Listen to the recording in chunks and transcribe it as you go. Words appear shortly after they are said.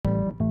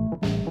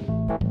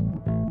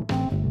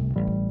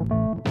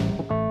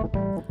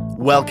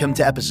Welcome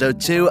to episode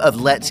 2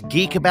 of Let's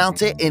Geek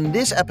About It. In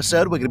this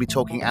episode, we're going to be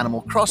talking Animal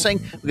Crossing,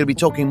 we're going to be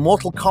talking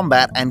Mortal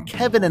Kombat, and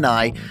Kevin and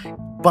I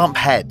bump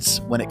heads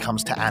when it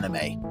comes to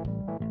anime.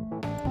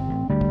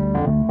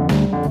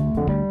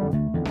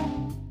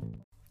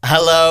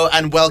 Hello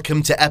and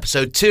welcome to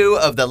episode 2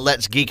 of the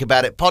Let's Geek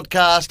About It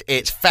podcast.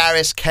 It's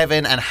Faris,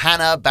 Kevin, and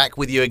Hannah back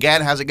with you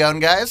again. How's it going,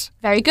 guys?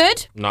 Very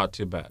good. Not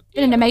too bad.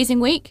 Been an amazing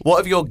week. What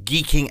have your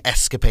geeking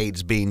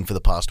escapades been for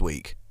the past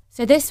week?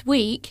 So this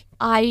week,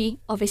 I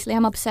obviously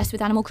am obsessed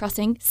with Animal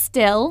Crossing.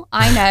 Still,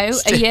 I know,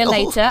 a year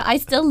later, I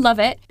still love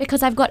it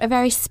because I've got a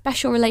very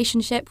special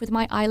relationship with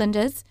my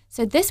islanders.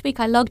 So this week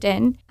I logged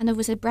in and there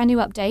was a brand new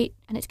update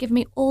and it's given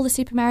me all the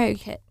Super Mario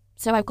kit.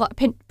 So I've got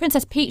a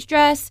Princess Peach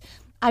dress,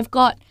 I've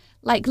got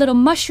like little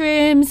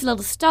mushrooms,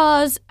 little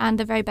stars, and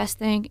the very best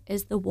thing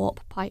is the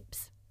warp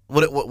pipes.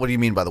 What do you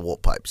mean by the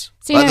warp pipes?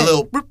 So, like the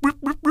little...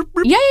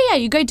 Yeah.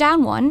 You go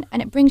down one and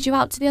it brings you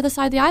out to the other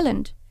side of the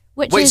island.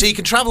 Wait, so you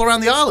can travel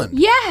around the island?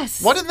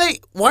 Yes. Why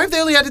have they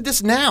only added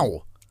this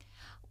now?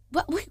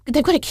 Well,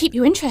 they've got to keep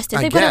you interested.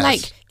 I They've guess.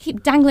 got to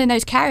keep dangling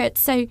those carrots.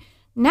 So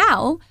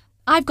now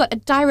I've got a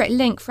direct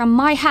link from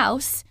my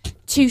house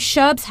to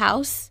Sherb's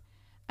house,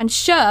 and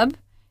Sherb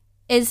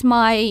is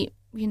my,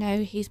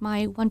 he's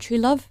my one true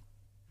love.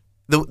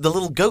 The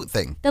little goat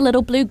thing. The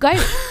little blue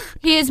goat.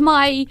 He is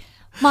my.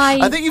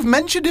 I think you've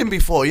mentioned him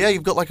before. Yeah,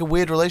 you've got like a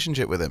weird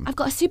relationship with him. I've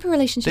got a super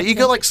relationship. So you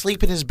go like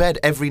sleep in his bed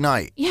every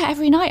night. Yeah,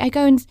 every night I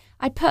go and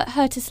I put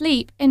her to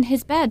sleep in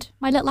his bed.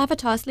 My little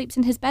avatar sleeps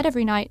in his bed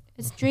every night.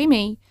 It's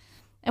dreamy,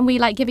 and we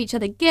like give each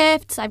other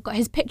gifts. I've got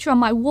his picture on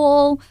my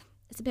wall.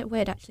 It's a bit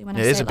weird actually when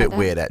I say it is a bit like that.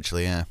 weird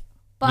actually. Yeah.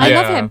 But I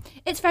love him.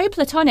 It's very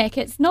platonic.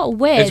 It's not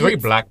weird. It's very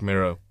Black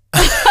Mirror.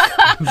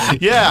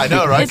 Yeah, I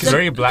know, right? It's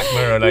very Black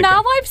Mirror. Like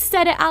Now I've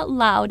said it out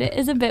loud. It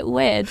is a bit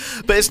weird.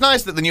 But it's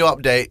nice that the new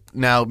update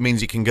now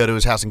means you can go to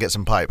his house and get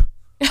some pipe.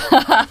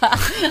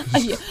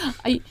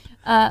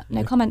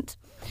 No comment.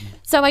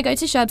 So I go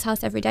to Sherb's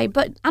house every day,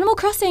 but Animal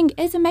Crossing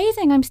is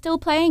amazing. I'm still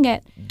playing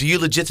it. Do you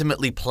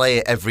legitimately play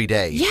it every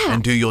day? Yeah.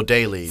 And do your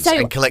dailies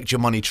and collect your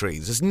money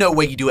trees? There's no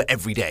way you do it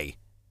every day.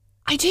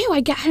 I do. I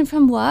get home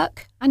from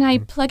work and I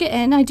plug it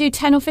in. I do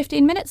 10 or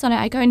 15 minutes on it.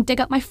 I go and dig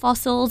up my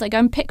fossils. I go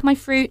and pick my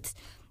fruits.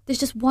 There's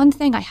just one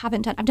thing I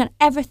haven't done. I've done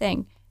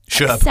everything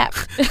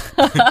except...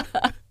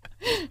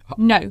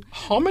 No.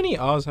 How many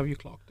hours have you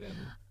clocked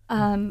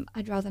in?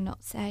 I'd rather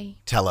not say.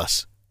 Tell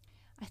us.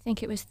 I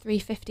think it was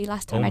 350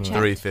 last time I checked.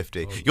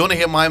 350. You want to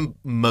hear my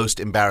most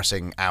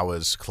embarrassing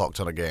hours clocked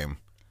on a game?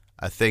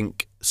 I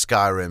think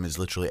Skyrim is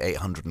literally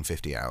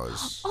 850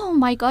 hours. Oh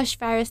my gosh,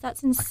 Faris,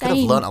 that's insane. I could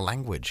have learnt a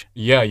language.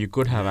 Yeah, you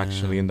could have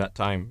actually in that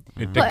time.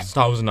 It takes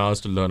 1,000 hours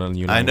to learn a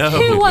new language. I know.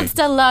 Who wants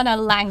to learn a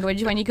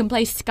language when you can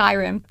play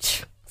Skyrim?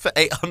 For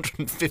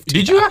 850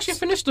 Did you hours. actually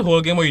finish the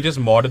whole game or you just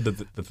modded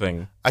the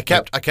thing? I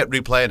kept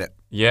replaying it.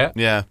 Yeah?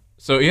 Yeah.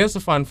 So here's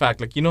a fun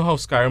fact. Like, you know how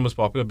Skyrim was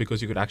popular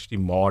because you could actually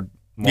mod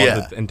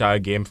the entire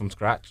game from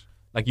scratch?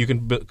 Like, you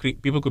can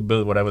people could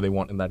build whatever they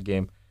want in that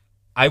game.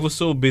 I was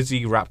so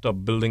busy wrapped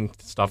up building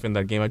stuff in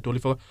that game, I totally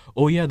forgot.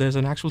 Oh yeah, there's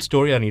an actual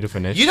story I need to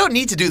finish. You don't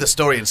need to do the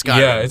story in Skyrim.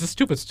 Yeah, it's a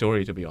stupid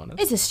story, to be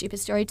honest. It's a stupid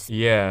story to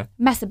Yeah.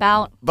 mess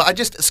about. But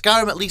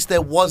Skyrim, at least there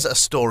was a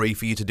story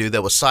for you to do.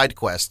 There were side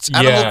quests.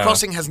 Animal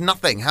Crossing has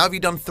nothing. How have you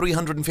done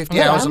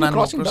 350 hours on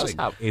Animal Crossing? Does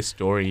have a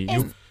story.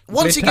 You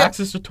once pay you get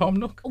taxes to Tom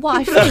Nook. Well,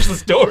 I That's the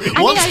story.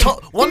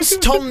 once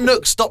Tom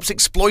Nook stops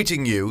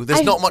exploiting you,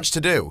 there's not much to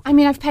do. I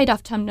mean, I've paid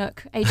off Tom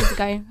Nook ages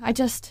ago. I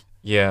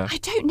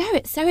don't know.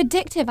 It's so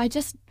addictive. I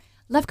just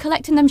love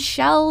collecting them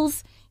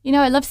shells.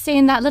 I love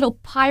seeing that little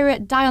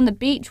pirate die on the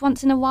beach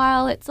once in a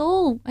while. I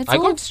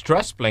got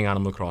stressed playing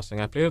Animal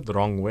Crossing. I played it the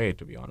wrong way,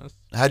 to be honest.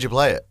 How'd you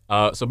play it?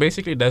 So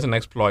basically, there's an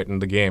exploit in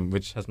the game,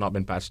 which has not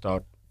been patched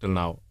out till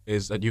now,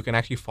 is that you can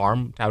actually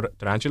farm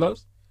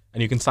tarantulas,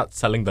 and you can start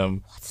selling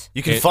them. What?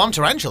 You can farm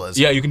tarantulas?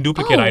 Yeah, you can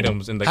duplicate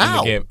items in the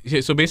How? game.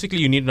 So basically,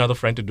 you need another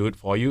friend to do it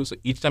for you. So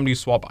each time you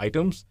swap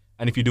items,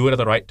 and if you do it at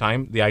the right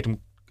time, the item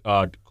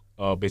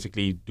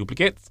basically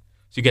duplicates.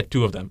 So you get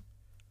 2 of them.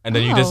 And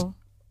then you just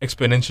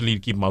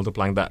exponentially keep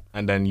multiplying that,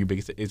 and then you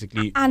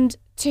basically... And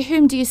to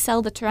whom do you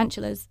sell the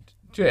tarantulas?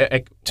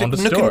 On the Nook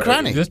store. and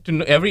Cranny. Just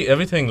to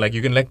everything. Like,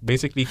 you can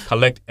basically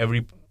collect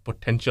every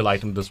potential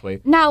item this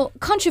way. Now,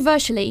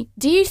 controversially,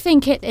 do you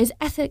think it is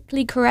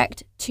ethically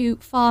correct to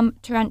farm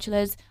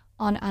tarantulas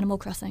on Animal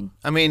Crossing?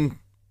 I mean...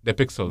 They're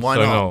pixels. Why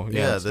so not? No.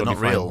 Yeah, it's they're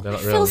totally not real. fine. They're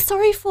not I real. feel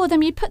sorry for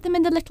them. You put them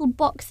in the little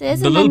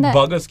boxes. The and little then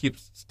buggers keep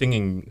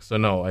stinging, so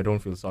no, I don't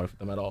feel sorry for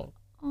them at all.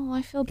 Oh,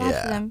 I feel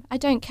bad for them. I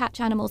don't catch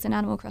animals in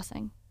Animal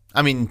Crossing.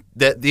 I mean,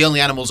 the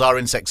only animals are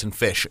insects and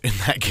fish in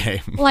that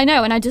game. Well, I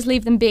know, and I just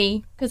leave them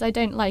be because I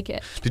don't like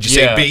it. Did you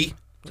say bee?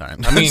 Sorry.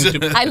 I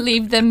mean, I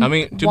leave them.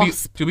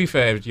 to be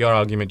fair, with your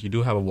argument, you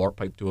do have a warp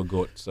pipe to a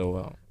goat,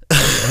 so.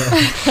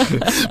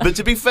 But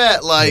to be fair,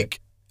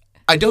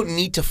 I don't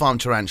need to farm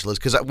tarantulas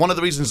because one of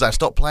the reasons I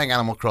stopped playing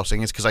Animal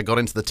Crossing is because I got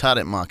into the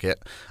turnip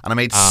market and I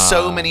made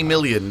so many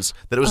millions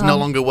that it was no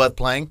longer worth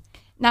playing.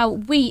 Now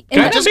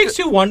That just makes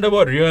you wonder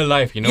about real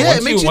life. You know, Yeah,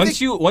 it makes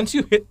once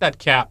you hit that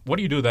cap, what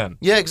do you do then?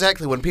 Yeah,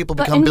 exactly. When people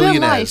but become in real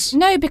billionaires. life,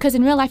 no, because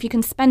in real life you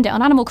can spend it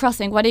on Animal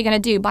Crossing. What are you going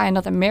to do? Buy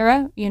another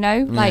mirror? You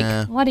know,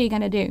 like what are you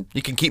going to do?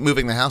 You can keep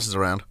moving the houses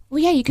around. Well,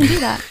 yeah, you can do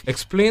that.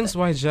 Explains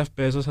why Jeff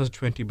Bezos has a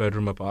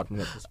 20-bedroom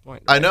apartment at this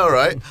point. I know,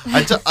 right?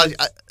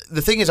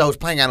 The thing is, I was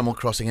playing Animal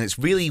Crossing, and it's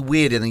really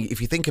weird. And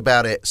if you think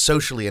about it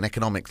socially and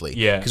economically,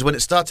 Yeah. Because when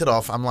it started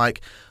off, I'm like,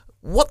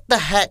 what the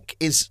heck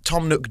is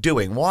Tom Nook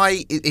doing?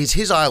 Why is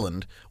his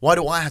island? Why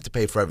do I have to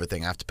pay for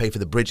everything? I have to pay for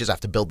the bridges. I have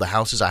to build the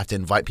houses. I have to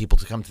invite people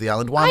to come to the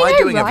island. Why am I know,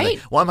 doing right?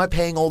 everything? Why am I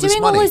paying all this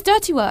Doing money? all his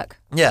dirty work.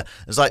 Yeah,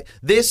 it's like,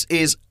 this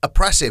is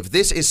oppressive.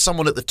 This is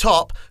someone at the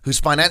top who's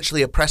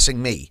financially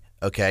oppressing me,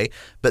 okay?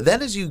 But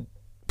then as you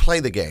play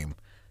the game,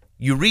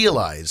 you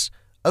realize,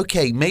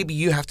 okay, maybe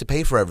you have to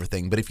pay for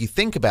everything, but if you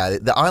think about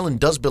it, the island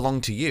does belong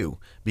to you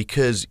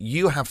because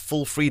you have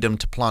full freedom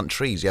to plant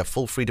trees. You have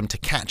full freedom to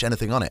catch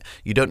anything on it.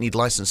 You don't need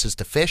licenses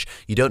to fish.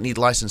 You don't need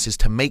licenses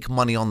to make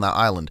money on that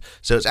island.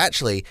 So it's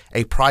actually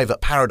a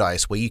private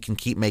paradise where you can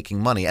keep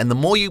making money. And the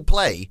more you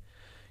play,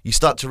 you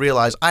start to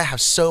realize, I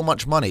have so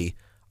much money.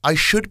 I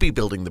should be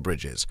building the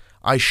bridges.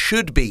 I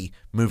should be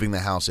moving the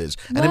houses.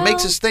 And it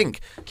makes us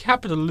think.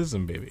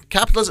 Capitalism, baby.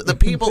 Capitalism, the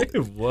people,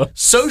 What?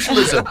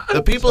 socialism,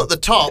 the people at the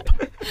top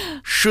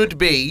should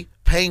be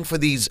paying for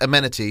these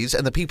amenities,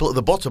 and the people at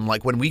the bottom,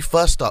 like when we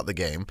first start the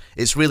game,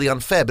 it's really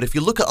unfair. But if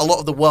you look at a lot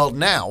of the world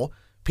now,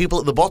 people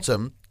at the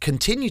bottom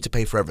continue to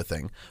pay for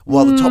everything,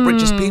 while the top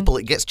richest people,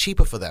 it gets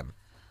cheaper for them.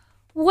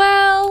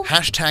 Well,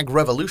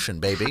 #revolution,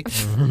 baby.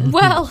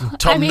 well,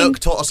 Tom I mean, Nook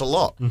taught us a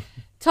lot.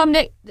 Tom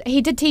Nook,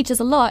 he did teach us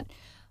a lot.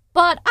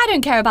 But I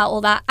don't care about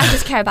all that. I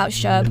just care about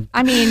Sherb.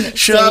 I mean,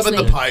 Sherb and seriously.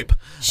 the pipe.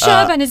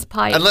 Sherb and his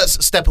pipe. And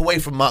let's step away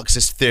from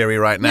Marxist theory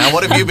right now.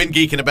 What have you been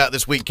geeking about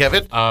this week,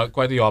 Kevin?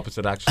 Quite the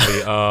opposite,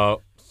 actually.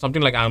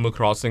 Something like Animal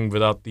Crossing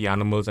without the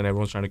animals and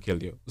everyone's trying to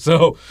kill you.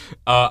 So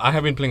I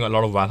have been playing a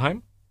lot of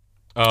Valheim.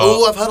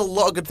 I've heard a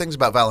lot of good things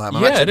about Valheim.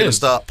 I'm Yeah, actually it going to is.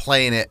 start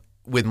playing it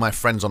with my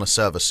friends on a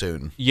server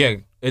soon. Yeah,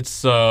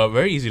 it's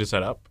very easy to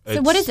set up.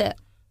 So what is it?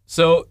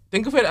 So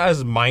think of it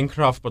as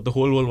Minecraft, but the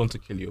whole world wants to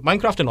kill you.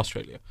 Minecraft in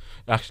Australia,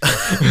 actually.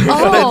 But in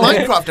Oh,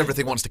 Minecraft,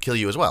 everything wants to kill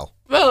you as well.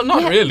 Well,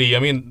 not really. I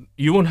mean,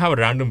 you won't have a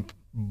random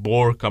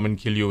boar come and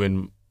kill you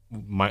in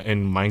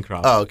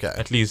Minecraft. Oh, okay.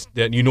 At least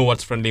that you know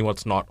what's friendly and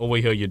what's not. Over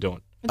here, you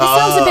don't. this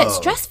sounds a bit Oh.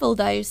 stressful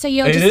though. So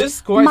you're It just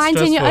is quite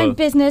minding your own stressful.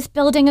 business,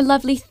 building a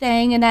lovely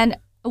thing, and then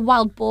a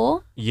wild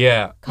boar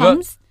Yeah.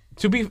 comes.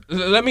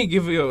 Let me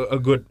give you a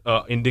good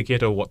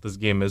indicator of what this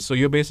game is. So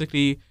you're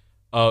basically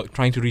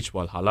trying to reach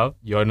Valhalla.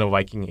 You're in a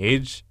Viking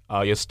age.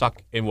 You're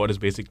stuck in what is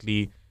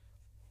basically,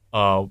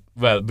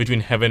 between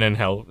heaven and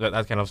hell.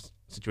 That kind of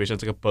situation.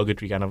 It's like a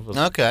purgatory kind of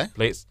Okay.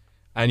 place.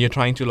 And you're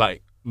trying to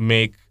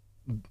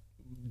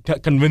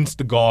convince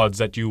the gods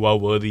that you are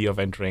worthy of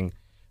entering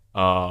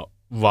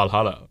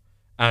Valhalla.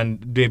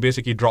 And they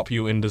basically drop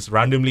you in this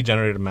randomly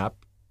generated map.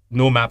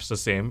 No map's the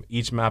same.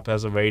 Each map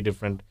has a very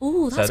different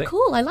Ooh, that's setting.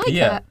 cool. I like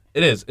that.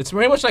 It is. It's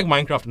very much like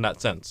Minecraft in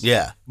that sense.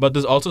 Yeah. But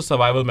there's also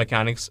survival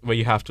mechanics where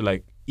you have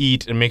to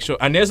eat and make sure.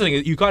 And there's the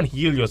thing, you can't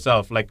heal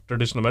yourself like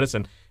traditional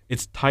medicine.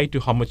 It's tied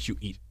to how much you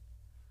eat.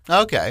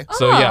 Okay.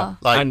 So yeah,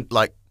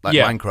 Like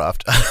yeah.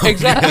 Minecraft.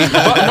 exactly.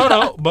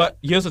 No. But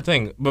here's the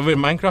thing. But with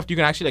Minecraft, you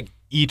can actually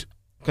eat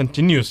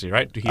continuously,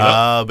 right, to heal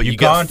up. But you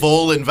get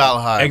full in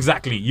Valheim.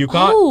 Exactly. You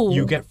can't. Oh.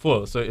 You get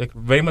full. So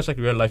very much like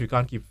real life, you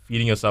can't keep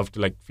feeding yourself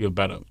to feel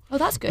better. Oh,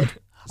 that's good.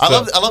 I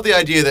So- love the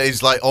idea that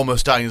he's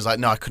almost dying. He's like,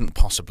 no, I couldn't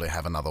possibly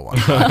have another one.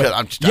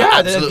 I'm just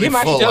Yeah, the absolutely game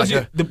actually full. tells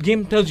you. The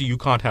game tells you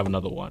can't have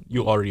another one.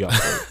 You already are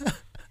full.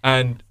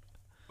 And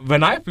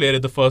when I played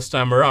it the first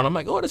time around, I'm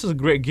like, oh, this is a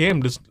great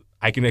game.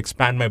 I can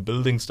expand my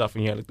building stuff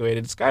in here like the way I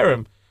did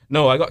Skyrim.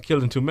 No, I got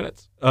killed in 2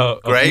 minutes.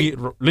 Great.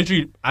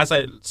 Literally, as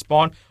I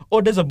spawn, oh,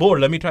 there's a boar.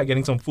 Let me try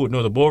getting some food.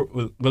 No, the boar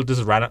will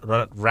just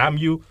ram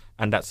you,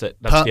 and that's it.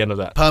 That's the end of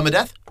that.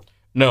 Permadeath?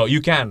 No,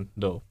 you can,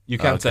 though. You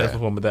can set it Okay.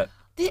 for that.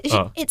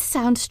 It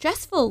sounds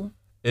stressful.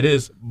 It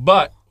is.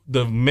 But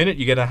the minute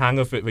you get a hang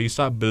of it, where you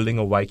start building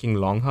a Viking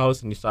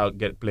longhouse and you start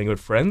playing with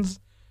friends,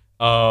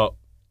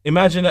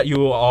 imagine that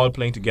you are all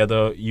playing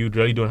together. You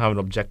really don't have an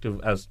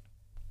objective as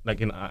like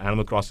in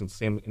Animal Crossing,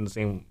 in the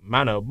same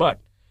manner, but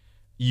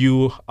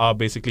you are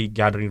basically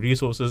gathering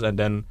resources, and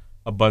then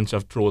a bunch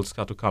of trolls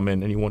start to come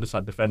in, and you want to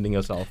start defending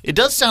yourself. It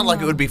does sound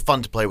like it would be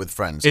fun to play with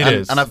friends. It and,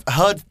 is. And I've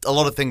heard a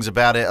lot of things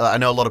about it. I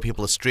know a lot of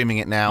people are streaming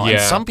it now. And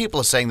Yeah. some people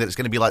are saying that it's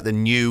going to be like the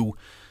new,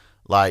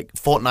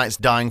 Fortnite's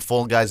dying,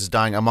 Fall Guys is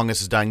dying, Among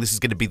Us is dying. This is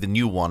going to be the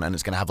new one, and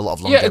it's going to have a lot of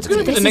Yeah, longevity. it's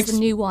gonna be This the is next- the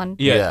new one.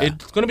 Yeah, Yeah.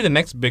 it's going to be the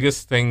next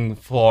biggest thing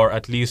for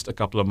at least a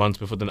couple of months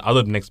before the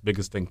other next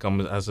biggest thing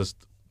comes as just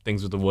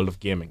things with the world of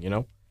gaming, you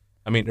know?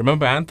 I mean,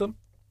 remember Anthem?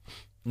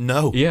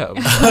 No. Yeah.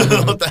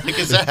 What the heck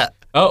is that?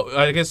 Oh,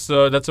 I guess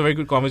that's a very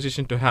good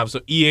conversation to have.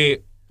 So EA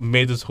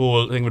made this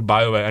whole thing with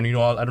BioWare, and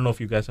I don't know if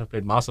you guys have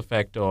played Mass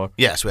Effect or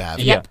Yes, we have.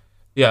 Yep.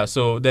 yeah.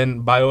 So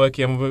then BioWare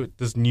came up with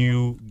this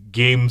new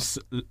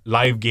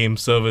live game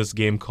service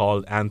game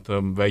called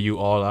Anthem, where you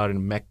all are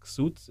in mech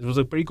suits. It was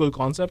a pretty cool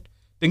concept.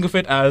 Think of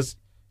it as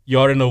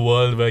you're in a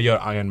world where you're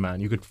Iron Man.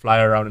 You could fly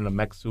around in a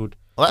mech suit.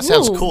 Well, that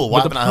sounds Ooh. cool.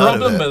 Why But the haven't I heard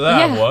problem of with it?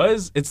 that Yeah.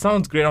 was, it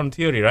sounds great on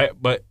theory, right?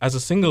 But as a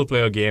single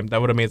player game, that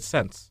would have made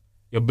sense.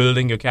 You're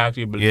building your character,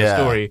 you're building Yeah.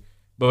 your story.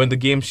 But when the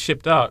game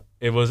shipped out,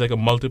 it was like a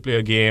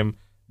multiplayer game.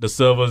 The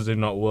servers did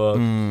not work.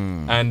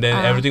 And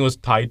then everything was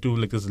tied to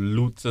like this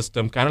loot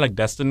system, kind of like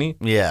Destiny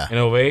Yeah. in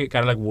a way,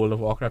 kind of like World of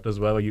Warcraft as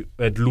well,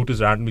 where loot is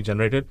randomly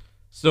generated.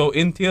 So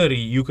in theory,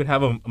 you could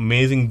have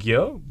amazing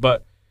gear,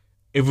 but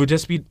it would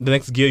just be the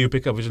next gear you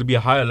pick up, which will be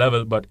a higher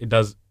level, but it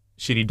does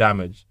shitty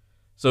damage.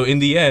 So in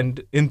the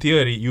end, in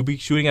theory, you'll be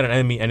shooting at an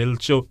enemy and it'll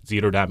show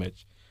 0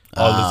 damage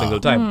all the single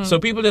time. So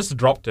people just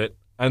dropped it,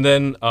 and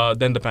then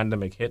the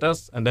pandemic hit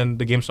us, and then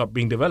the game stopped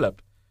being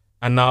developed.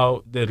 And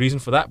now the reason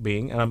for that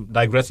being, and I'm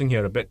digressing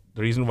here a bit,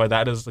 the reason why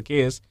that is the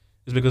case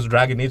is because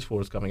Dragon Age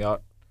 4 is coming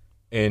out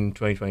in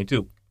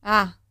 2022.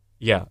 Ah,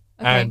 Yeah.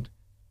 Okay. And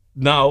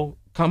now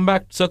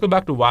circle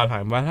back to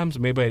Valheim. Valheim's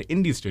made by an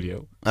indie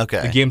studio.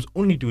 Okay. The game's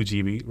only 2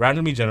 GB,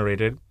 randomly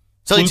generated.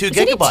 It's only 2 It's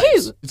only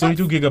gigabytes. 2. It's only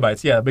 2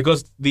 gigabytes, yeah,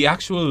 because the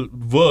actual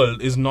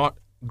world is not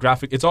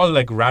graphic. It's all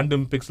like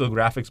random pixel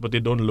graphics, but they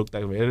don't look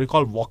that way. They're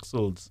called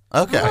voxels.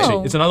 Okay. Oh.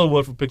 Actually, it's another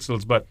word for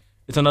pixels, but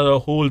it's another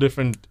whole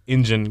different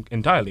engine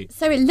entirely.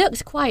 So it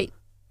looks quite.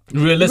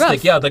 Realistic,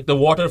 Rough. yeah. Like the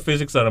water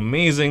physics are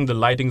amazing, the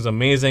lighting's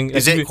amazing.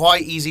 Is Like, it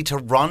quite easy to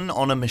run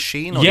on a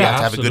machine, or do yeah, you have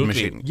to have absolutely.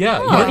 a good machine? Yeah,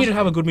 you Oh. don't need to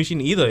have a good machine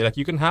either. Like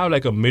you can have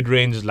like a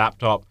mid-range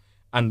laptop,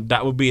 and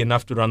that would be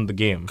enough to run the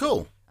game.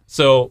 Cool.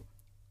 So,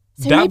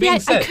 So that maybe being I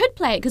said, could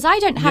play it because I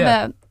don't have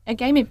Yeah. a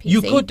gaming PC.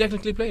 you could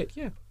technically play it.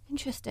 Yeah,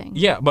 Interesting.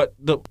 yeah. But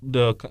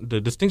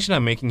the distinction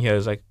I'm making here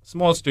is like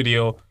small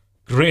studio,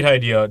 great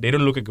idea. They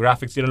don't look at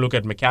graphics. They don't look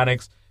at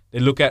mechanics. They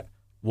look at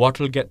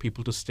what will get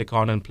people to stick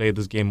on and play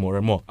this game more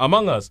and more.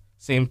 Among Us,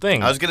 same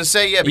thing. I was going to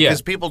say, yeah, because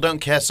Yeah. people don't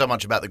care so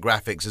much about the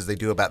graphics as they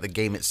do about the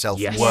game itself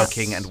Yes.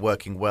 working and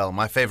working well.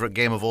 My favorite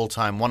game of all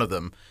time, one of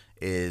them,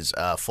 is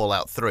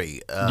Fallout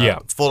 3. Yeah.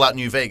 Fallout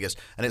New Vegas.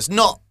 And it's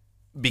not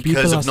because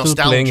People are of still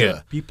playing it.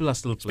 nostalgia. People are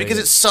still playing Because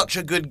it. it's such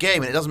a good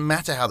game, and it doesn't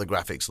matter how the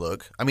graphics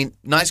look. I mean,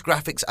 nice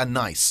graphics are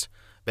nice,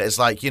 but it's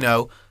like,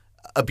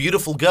 a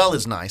beautiful girl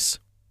is nice.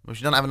 If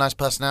she doesn't have a nice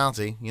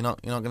personality, you're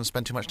not going to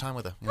spend too much time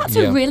with her. That's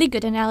Yeah. a really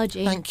good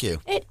analogy. Thank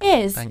you. It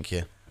is. Thank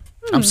you.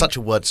 I'm such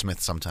a wordsmith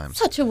sometimes.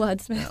 Such a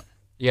wordsmith.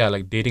 Yeah,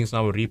 like dating's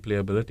now a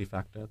replayability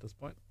factor at this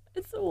point.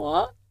 It's a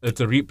what?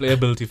 It's a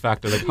replayability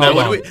factor. Like how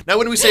long?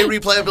 When we say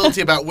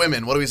replayability about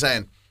women, what are we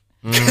saying?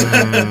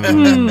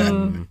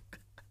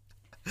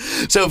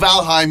 So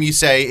Valheim, you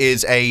say,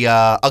 is a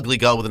ugly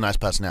girl with a nice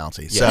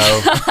personality. So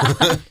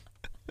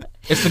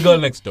It's the girl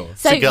next door.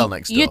 So the girl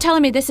next door. you're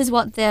telling me this is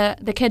what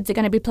the kids are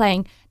going to be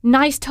playing.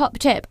 Nice top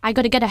tip. I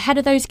got to get ahead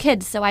of those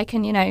kids so I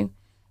can,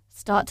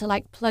 start to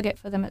like plug it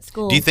for them at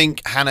school. do you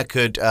think Hannah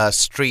could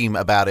stream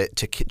about it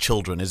to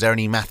children? Is there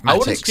any I mathematics?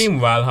 wouldn't stream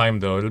Valheim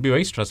though. It'll be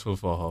very stressful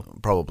for her.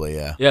 Probably,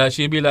 yeah. Yeah,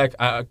 she'd be like,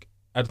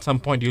 at some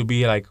point you'll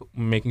be like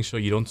making sure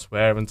you don't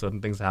swear when certain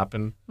things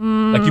happen.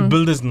 Like you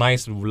build this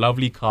nice,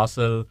 lovely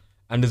castle,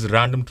 and this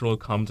random troll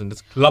comes and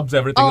just clubs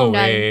everything Oh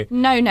away.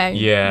 no.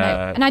 Yeah.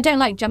 No. And I don't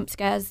like jump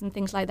scares and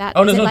things like that.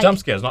 Oh, Is there's it no like- jump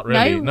scares, not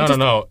really. No?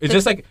 No. It's Just-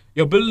 just like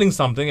you're building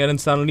something, and then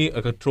suddenly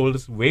like, a troll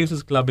just waves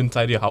his club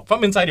inside your house,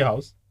 from inside your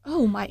house,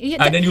 Oh my!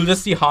 Yeah, and then you'll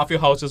just see half your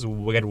house just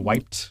get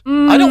wiped.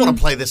 I don't want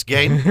to play this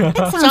game. that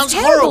Sounds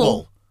terrible.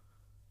 horrible.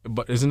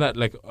 But isn't that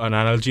like an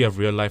analogy of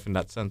real life in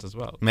that sense as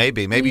well?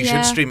 Maybe you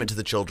Yeah. should stream it to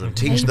the children.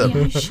 Teach Maybe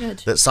them I should.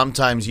 that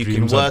sometimes you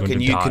Dreams can are work going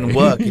and to you die. can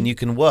work and you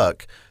can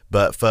work,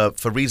 but for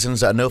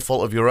reasons that are no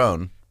fault of your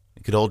own,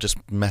 it could all just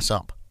mess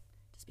up.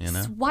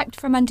 Swiped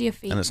from under your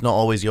feet. And it's not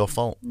always your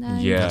fault. No.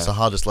 Yeah. That's the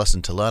hardest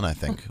lesson to learn, I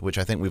think, which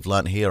I think we've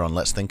learned here on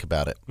Let's Think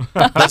About It.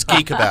 Let's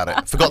Geek About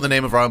It. Forgot the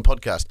name of our own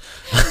podcast.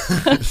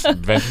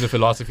 Went into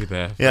philosophy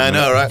there. for Yeah, a I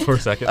know, minute- right? For a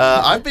second.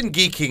 I've been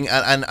geeking,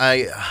 and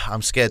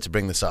I'm scared to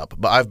bring this up,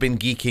 but I've been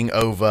geeking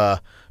over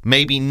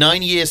maybe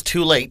 9 years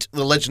too late,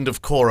 The Legend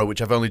of Korra, which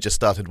I've only just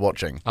started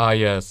watching.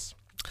 Yes.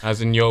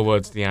 As in your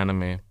words, the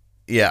anime.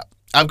 Yeah.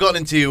 I've gotten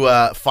into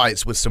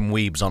fights with some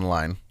weebs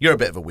online. You're a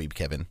bit of a weeb,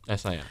 Kevin.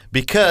 Yes, I am.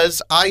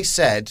 Because I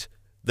said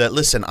that,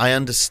 listen, I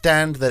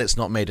understand that it's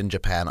not made in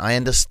Japan. I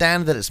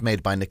understand that it's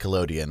made by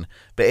Nickelodeon.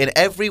 But in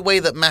every way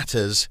that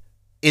matters,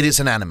 it is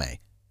an anime.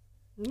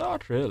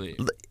 Not really.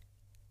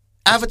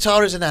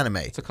 Avatar is an anime.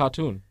 It's a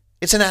cartoon.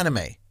 It's an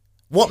anime.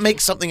 What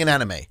makes something an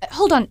anime?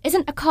 Hold on,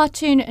 isn't a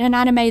cartoon and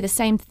an anime the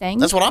same thing?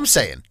 That's what I'm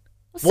saying.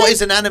 Well, What so-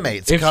 is an anime?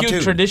 It's a If cartoon.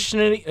 you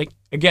traditionally, like,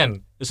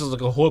 again, this is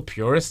like a whole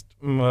purist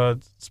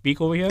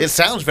speak over here. It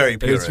sounds very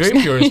purist. It's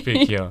very purist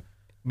speak here.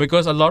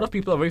 Because a lot of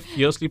people are very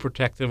fiercely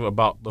protective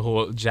about the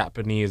whole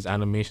Japanese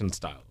animation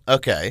style.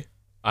 Okay.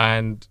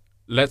 And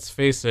let's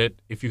face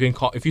it, if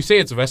you say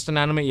it's Western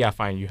anime, yeah,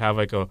 fine. You have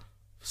like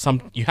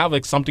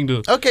something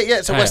to. Okay, yeah,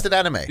 it's a Yeah. Western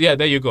anime. Yeah,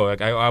 there you go.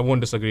 Like I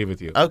won't disagree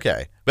with you.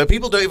 Okay. But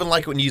people don't even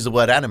like it when you use the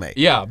word anime.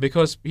 Yeah,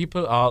 because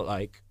people are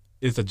like,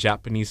 it's a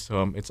Japanese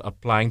term. It's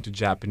applying to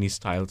Japanese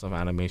styles of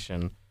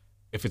animation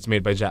if it's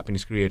made by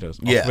Japanese creators.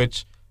 Yeah. Of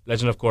which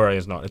Legend of Korra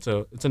is not. It's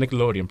a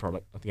Nickelodeon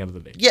product at the end of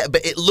the day. Yeah,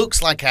 but it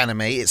looks like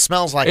anime. It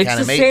smells like It's the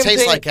anime. same It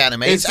tastes thing. like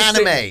anime. It's the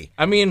anime. same-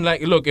 I mean,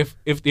 like, look, if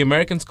the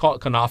Americans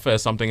called Kanafa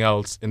as something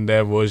else in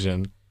their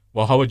version,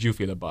 well, how would you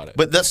feel about it?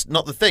 But that's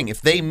not the thing.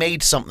 If they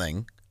made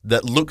something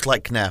that looked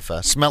like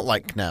knafa, smelt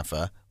like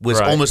knafa, was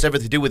Right. almost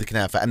everything to do with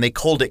knafa, and they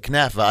called it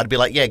knafa, I'd be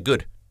like, yeah,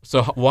 good.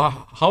 So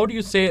how do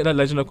you say that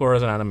Legend of Korra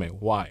is an anime?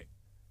 Why?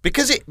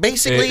 Because it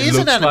basically It is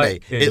an looks anime.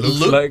 like- it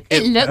looks like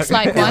It looks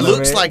like It one.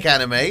 looks like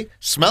anime,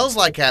 smells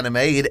like anime.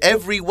 In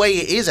every way,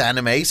 it is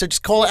anime. So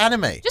just call it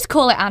anime. Just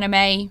call it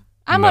anime.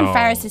 I'm on No.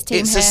 Ferris's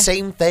team It's here. the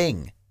same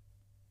thing.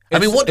 I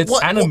mean,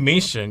 It's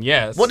animation,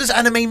 yes. What does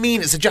anime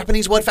mean? It's a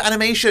Japanese word for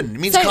animation. It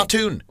means So-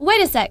 cartoon.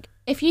 Wait a sec.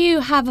 If you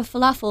have a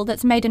falafel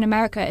that's made in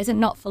America, is it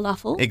not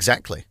falafel?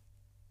 Exactly.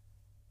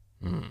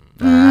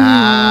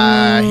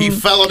 He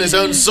fell on his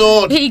own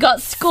sword. He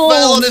got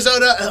Fell on schooled. his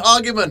own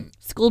argument.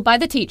 Schooled by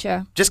the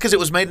teacher. Just because it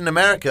was made in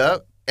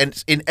America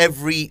and in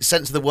every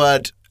sense of the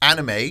word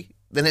anime,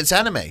 then it's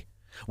anime.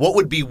 What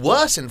would be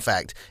worse, in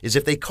fact, is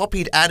if they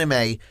copied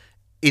anime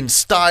in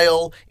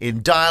style,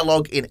 in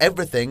dialogue, in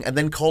everything, and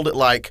then called it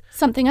like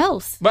Something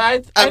else.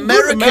 But I do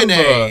American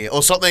remember-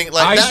 or something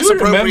like I that's do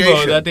remember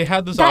appropriation. that they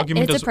had this That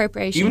argument. is as-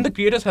 appropriation. Even the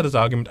creators had this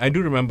argument. I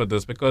do remember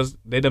this because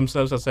they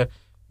themselves have said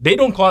they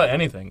don't call it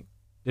anything.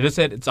 They just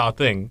said it's our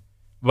thing.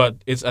 But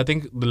it's I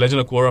think the Legend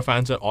of Korra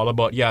fans are all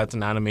about it's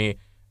an anime,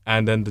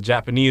 and then the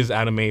Japanese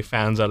anime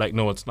fans are like,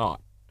 no, it's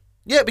not.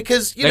 Yeah,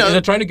 because you Like, know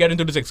they're trying to get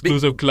into this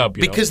exclusive club.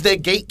 You because they're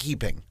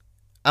gatekeeping,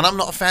 and I'm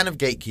not a fan of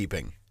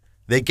gatekeeping.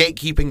 They're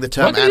gatekeeping the know?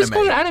 term Why do you just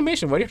call it anime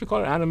animation? Why do you have to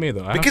call it anime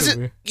though? I have because to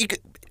agree.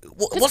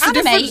 what's the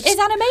anime difference? is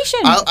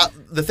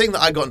animation. The thing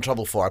that I got in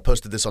trouble for, I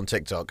posted this on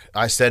TikTok.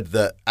 I said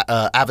that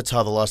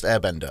Avatar: The Last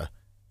Airbender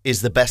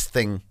is the best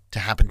thing to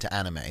happen to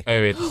anime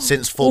Oh, wait.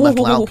 since Full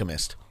Metal Ooh.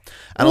 Alchemist.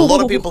 And a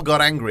lot of people got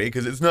angry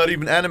because it's not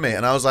even anime.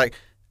 And I was like,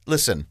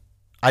 listen,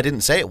 I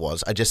didn't say it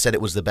was. I just said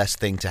it was the best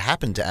thing to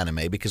happen to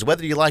anime because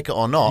whether you like it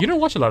or not, You don't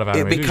watch a lot of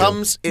anime,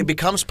 it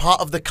becomes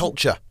part of the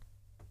culture.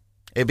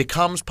 It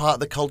becomes part of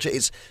the culture.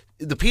 It's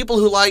the people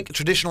who like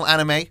traditional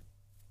anime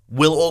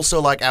will also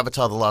like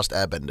Avatar: The Last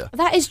Airbender.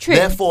 That is true.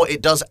 Therefore,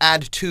 it does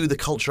add to the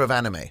culture of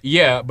anime.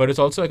 Yeah, but it's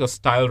also like a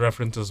style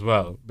reference as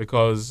well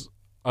because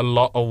a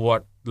lot of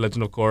what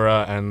Legend of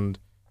Korra and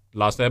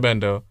Last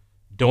Airbender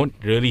don't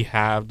really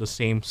have the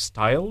same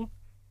style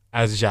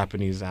as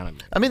Japanese anime.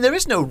 I mean, there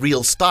is no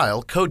real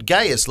style. Code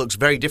Geass looks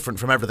very different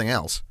from everything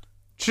else.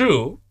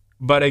 True,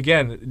 but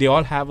again, they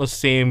all have a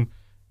same.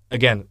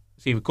 Again,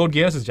 see, Code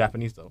Geass is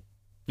Japanese though.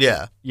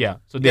 Yeah. Yeah,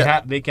 so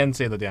they can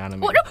say that they're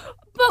anime. What-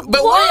 but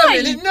But why? wait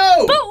a minute,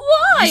 no! But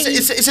why?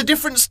 It's a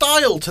different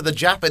style to the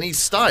Japanese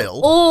style.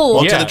 Oh.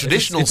 Or Yeah, to the it's-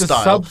 traditional it's a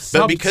style.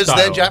 sub but because they're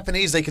style.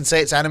 Japanese, they can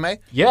say it's anime?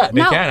 Yeah, they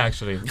Now- can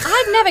actually.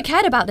 I've never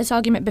cared about this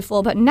argument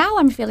before, but now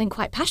I'm feeling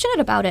quite passionate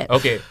about it.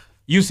 Okay,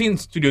 you've seen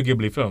Studio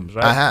Ghibli films,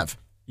 right? I have.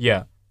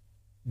 Yeah.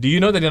 Do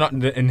you know that they're not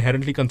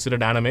inherently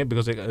considered anime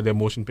because they're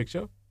motion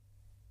picture?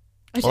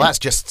 Well, that's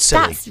just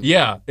silly. That's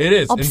Yeah, it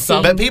is. In Obscene.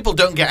 some, But people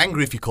don't get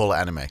angry if you call it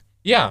anime.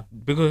 yeah,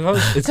 because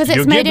it's 'Cause it's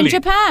Studio made in Ghibli.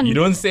 Japan. You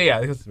don't say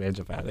because it's made in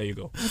Japan. There you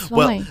go. that's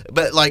Well, why.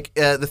 but like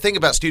the thing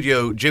about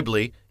Studio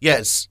Ghibli, yeah,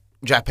 it's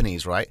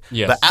Japanese, right?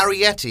 Yes. But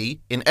Arrietty,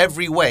 in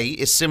every way,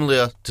 is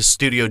similar to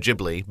Studio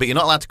Ghibli. But you're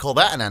not allowed to call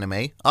that an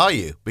anime, are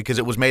you? Because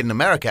it was made in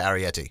America,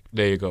 Arrietty.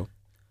 There you go.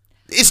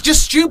 It's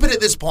just stupid at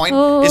this point.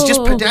 Oh. It's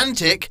just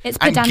pedantic It's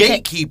and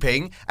pedantic.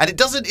 gatekeeping, and it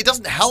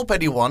doesn't help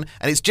anyone,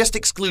 and it's just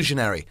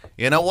exclusionary.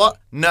 You know what?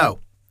 No.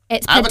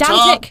 It's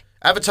pedantic.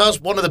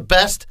 Avatar's one of the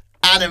best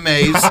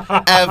animes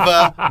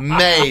ever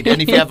made.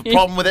 And if you have a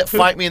problem with it,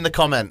 fight me in the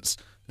comments.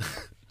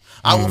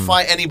 I will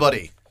fight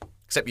anybody.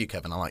 Except you,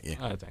 Kevin. I like you.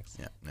 Oh, thanks.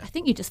 Yeah, I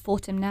think you just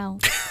fought him now.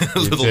 a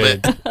little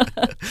did.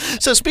 bit.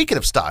 So speaking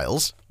of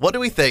styles, what do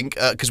we think?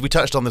 Because we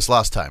touched on this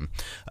last time.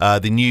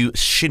 The new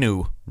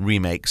Shinu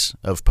remakes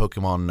of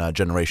Pokemon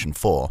Generation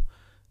 4.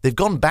 They've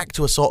gone back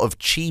to a sort of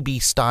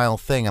chibi style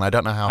thing, and I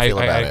don't know how I feel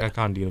about it. I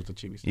can't deal with the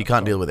chibi stuff. You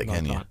can't No, deal with it, no,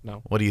 can you? can't,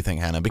 No. What do you think,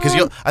 Hannah? Because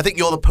I think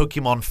you're the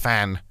Pokemon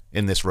fan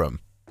in this room.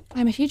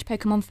 I'm a huge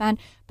Pokemon fan,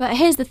 but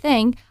here's the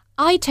thing.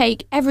 I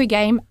take every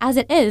game as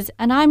it is,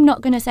 and I'm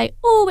not going to say,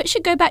 oh, it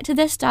should go back to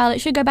this style, it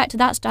should go back to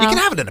that style. You can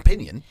have an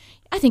opinion.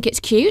 I think it's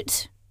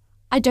cute.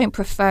 I don't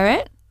prefer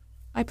it.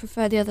 I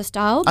prefer the other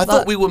style. I but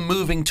thought we were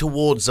moving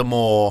towards a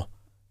more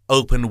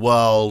open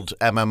world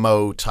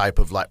MMO type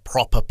of like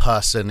proper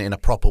person in a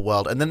proper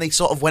world, and then they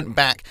sort of went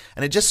back,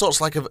 and it just sort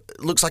of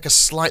looks like a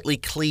slightly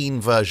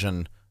clean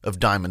version of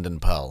Diamond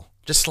and Pearl.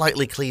 Just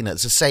slightly cleaner.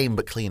 It's the same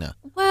but cleaner.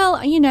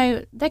 Well, you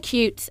know, they're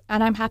cute,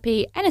 and I'm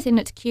happy. Anything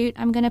that's cute,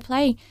 I'm going to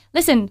play.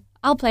 Listen,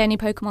 I'll play any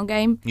Pokemon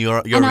game. You're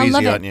and I'll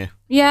love easy, it. aren't you?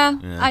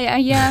 Yeah,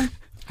 yeah.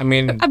 I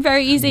mean, I'm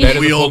very easy. there is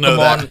We a all know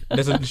Pokemon- that.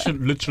 There's a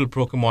literal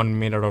Pokemon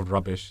made out of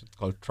rubbish. It's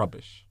called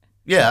Trubbish.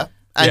 Yeah.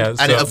 And it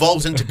so-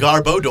 evolves into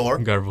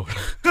Garbodor. Garbo.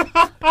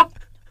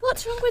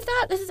 What's wrong with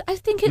that? I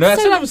think it's No,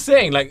 that's so... what I'm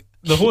saying. Like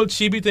the whole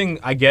chibi thing,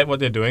 I get what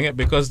they're doing it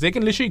because they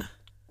can literally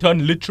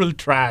turn literal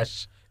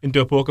trash into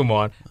a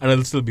Pokemon and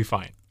it'll still be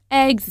fine.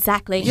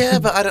 Exactly. Yeah,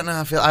 but I don't know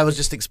how I feel. I was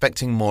just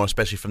expecting more,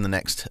 especially from the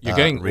next You're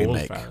getting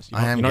remake. old, Faris.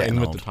 I am You're not getting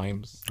in old. with the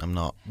times. I'm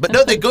not. But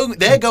no,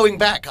 they're going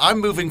back. I'm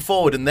moving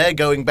forward, and they're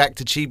going back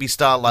to chibi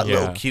style, like Yeah.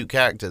 little cute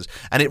characters.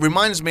 And it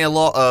reminds me a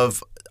lot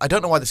of. I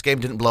don't know why this game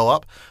didn't blow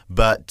up,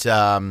 but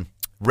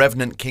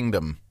Revenant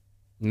Kingdom.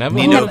 Never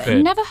Ni no- heard of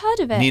it. Never heard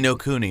of it. Ni no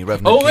Kuni,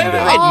 Revenant Oh, wait,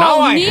 Kingdom. wait, wait. Now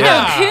I Ni no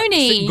yeah.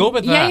 Kuni. Go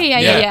with Yeah,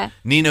 that. yeah.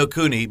 Ni no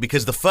Kuni,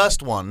 because the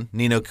first one,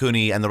 Ni no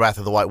Kuni and the Wrath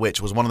of the White Witch,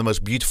 was one of the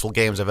most beautiful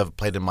games I've ever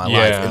played in my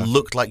life. Yeah. It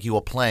looked like you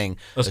were playing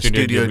A a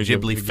Studio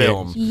Ghibli game.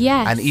 film.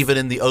 Yes. And even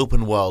in the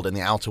open world, in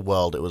the outer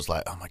world, it was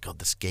like, oh my god,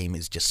 this game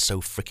is just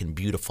so freaking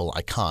beautiful.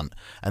 I can't.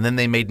 And then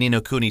they made Ni no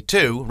Kuni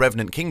 2,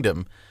 Revenant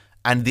Kingdom,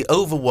 and the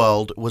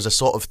overworld was a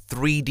sort of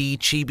 3D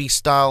chibi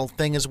style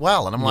thing as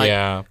well. And I'm like,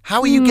 Yeah.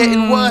 how are you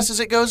getting worse as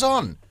it goes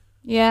on?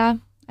 Yeah.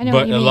 I know But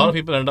what you a mean. lot of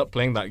people end up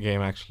playing that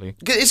game, actually.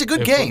 It's a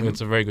good It's- game.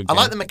 it's a very good I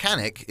like game. the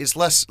mechanic. It's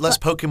less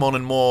Pokemon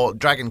and more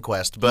Dragon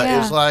Quest, but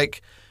Yeah. it's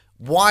like,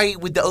 why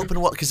with the open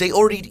world? Because you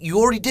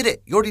already did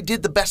it. You already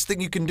did the best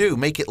thing you can do.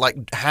 Make it like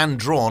hand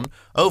drawn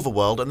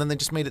overworld, and then they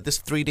just made it this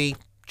 3D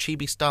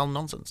chibi style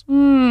nonsense.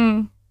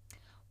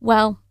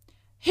 Well,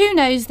 who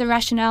knows the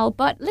rationale?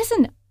 But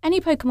listen, any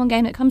Pokemon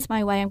game that comes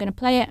my way, I'm going to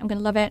play it. I'm going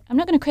to love it. I'm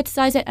not going to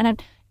criticize it, and I'm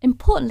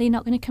importantly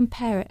not going to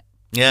compare it.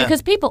 Yeah.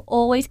 Because people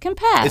always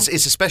compare. It's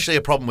especially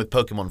a problem with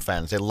Pokemon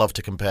fans. They love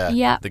to compare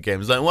Yeah. the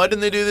games. Like, why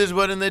didn't they do this?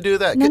 Why didn't they do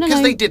that? No, Because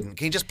no. they didn't.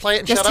 Can you just play it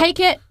and Just shut up? take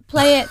it,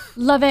 play it,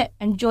 love it,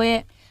 enjoy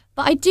it.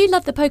 But I do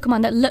love the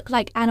Pokemon that look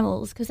like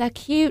animals because they're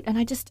cute, and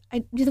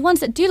the ones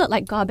that do look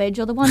like garbage,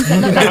 or the ones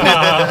that look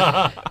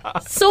like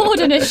a sword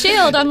and a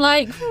shield. I'm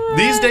like,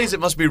 These days, it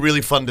must be really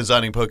fun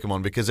designing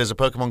Pokemon because there's a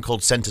Pokemon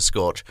called Center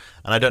Scorch,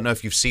 and I don't know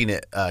if you've seen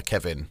it,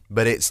 Kevin,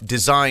 but it's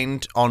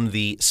designed on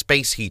the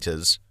space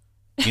heaters.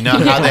 You know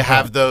how they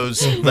have those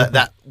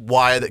that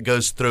wire that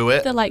goes through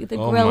it, the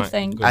Oh grill my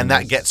thing. goodness. and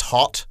that gets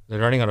hot. They're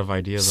running out of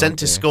ideas. Center aren't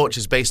they? Scorch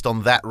is based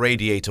on that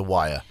radiator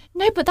wire.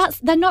 No, but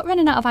they're not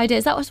running out of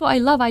ideas. That's what I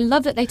love. I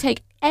love that they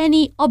take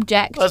any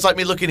object. That's like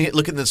me looking at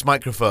this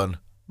microphone.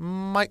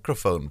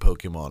 Microphone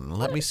Pokemon.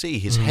 Let me see.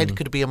 His head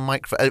could be a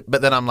microphone.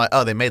 But then I'm like,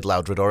 oh, they made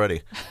Loudred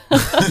already.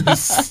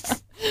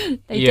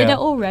 They did it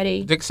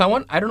already. Like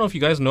someone, I don't know if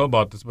you guys know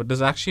about this, but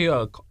there's actually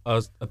a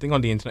thing on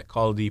the internet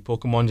called the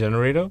Pokemon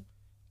Generator.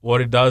 What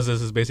it does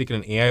is basically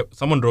an AI.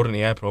 Someone wrote an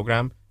AI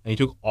program, and he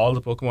took all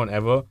the Pokemon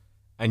ever,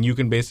 and you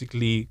can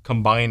basically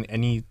combine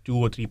any 2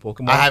 or 3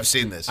 Pokemon. I have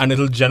seen this. And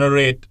it'll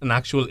generate an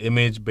actual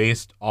image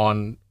based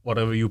on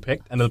whatever you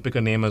picked, and it'll pick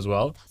a name as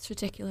well. That's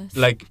ridiculous.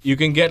 Like you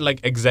can get like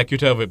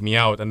Executor with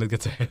Meowth, and it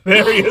gets a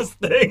hilarious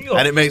thing.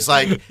 And it makes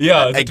like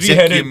yeah, it's a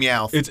three-headed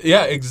Meowth. It's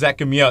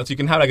Executive Meowth. So you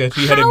can have like a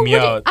 3-headed How would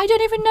Meowth. I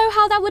don't even know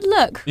how that would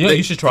look. Yeah,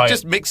 you should try It it.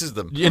 just mixes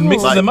them. It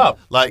mixes Like- them up.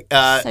 Like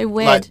So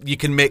weird. Like you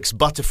can mix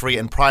Butterfree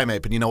and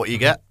Primeape, and you know what you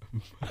get?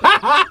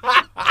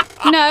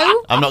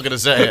 No, I'm not going to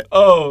say it.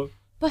 Oh,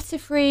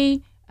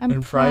 Butterfree and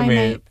and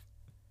Primeape.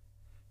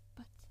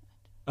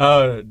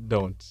 Primeape.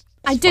 Don't.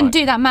 I It's didn't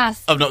fine. do that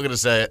math. I'm not going to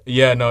say it.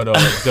 Yeah, no, don't.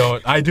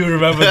 I do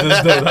remember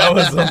this though. That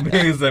was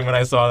amazing when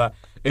I saw that.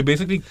 It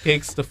basically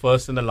takes the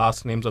first and the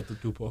last names of the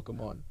 2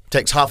 Pokemon.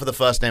 Takes half of the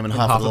first name and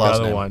half, half of the last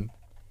other name. one.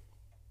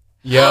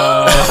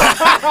 Yeah.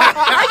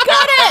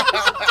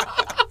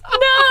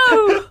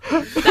 No,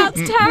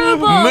 that's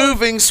terrible.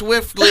 Moving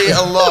swiftly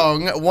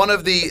along, one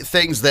of the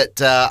things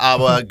that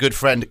our good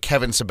friend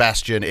Kevin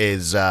Sebastian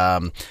is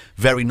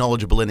very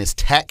knowledgeable in is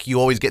tech. You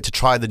always get to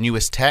try the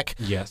newest tech.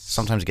 Yes.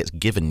 Sometimes it gets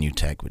given new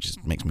tech, which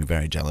makes me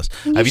very jealous.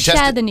 You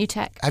share the new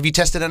tech. Have you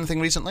tested anything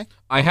recently?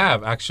 I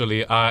have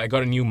actually. I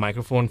got a new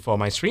microphone for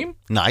my stream.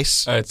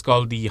 Nice. It's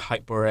called the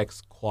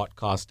HyperX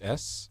Quadcast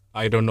S.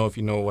 I don't know if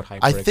you know what HyperX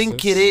I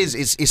think it is.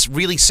 It's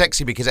really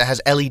sexy because it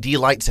has LED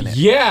lights in it.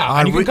 Yeah,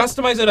 I and you re- can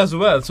customize it as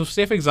well. So,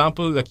 say for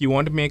example, like you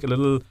want to make a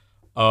little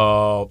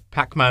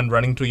Pac-Man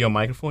running through your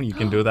microphone, you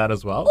can do that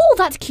as well. Oh,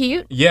 that's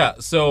cute. Yeah,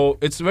 so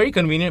it's very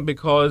convenient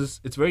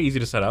because it's very easy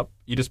to set up.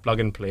 You just plug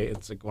and play.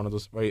 It's like one of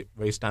those very,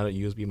 very standard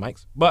USB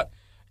mics. But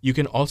you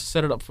can also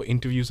set it up for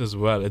interviews as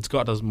well. It's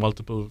got those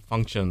multiple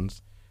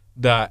functions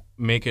that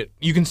make it.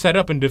 You can set it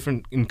up in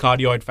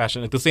cardioid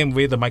fashion, like the same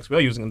way the mics we're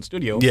using in the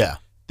studio. Yeah.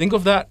 Think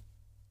of that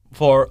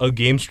for a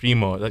game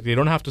streamer. Like they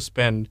don't have to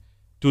spend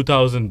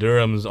 2,000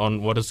 dirhams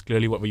on what is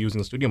clearly what we're using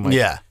in the studio mic.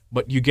 Yeah.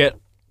 But you get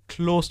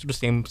close to the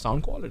same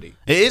sound quality.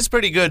 It is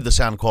pretty good, the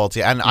sound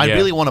quality, and I Yeah.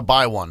 really want to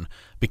buy one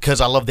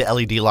because I love the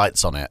LED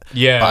lights on it.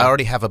 Yeah. But I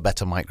already have a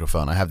better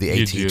microphone. I have the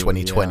You AT do,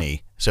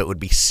 2020, so it would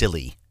be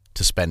silly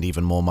to spend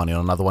even more money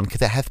on another one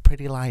because it has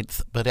pretty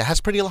lights. But it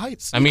has pretty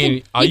lights. I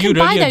mean, are you you can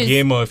buy really a those-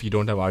 gamer if you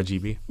don't have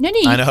RGB? No,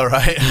 I know,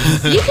 right?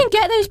 You can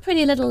get those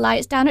pretty little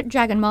lights down at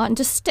Dragon Mart and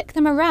just stick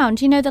them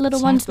around. You know, the little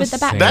It's ones not with the the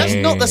back. same. That's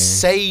not the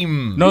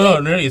same.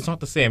 No, it's not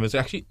the same. It's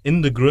actually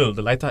in the grill.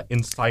 The lights are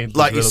inside the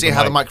Like grill you of see the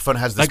how the mic. microphone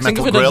has this Like think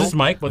metal of it grill. as this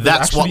mic, but there's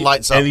That's what actually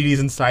lights up. LEDs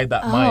inside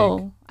that mic.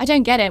 Oh, I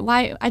don't get it.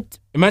 Why?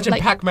 Imagine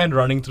like- Pac-Man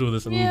running through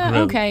this little Yeah,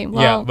 grill. okay, yeah,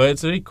 well- but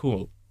it's really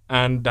cool,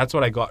 and that's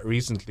what I got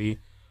recently.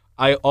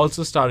 I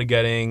also started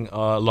getting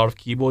a lot of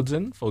keyboards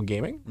in for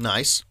gaming.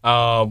 Nice.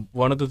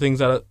 One of the things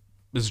that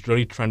is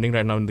really trending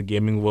right now in the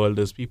gaming world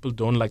is people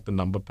don't like the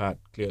number pad.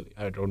 Clearly,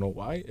 I don't know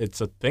why.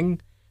 It's a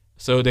thing.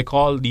 So they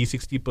call the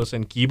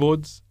 60%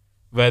 keyboards,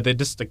 where they're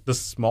just like this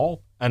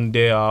small, and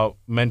they are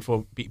meant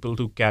for people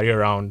to carry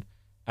around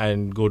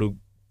and go to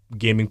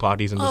gaming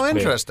parties and just play.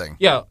 Interesting.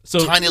 Yeah.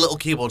 So Tiny little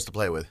keyboards to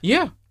play with.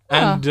 yeah,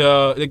 and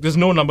like there's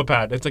no number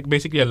pad. It's like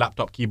basically a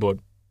laptop keyboard,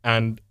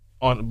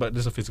 but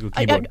there's a physical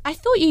keyboard. I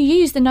thought you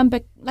use the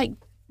number, like,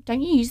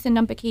 don't you use the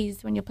number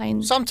keys when you're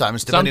playing?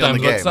 Sometimes, depending on the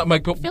game. I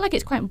feel like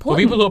it's quite For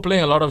important. people who are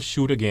playing a lot of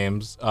shooter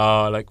games,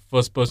 like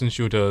first-person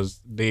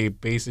shooters, they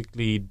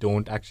basically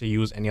don't actually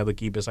use any other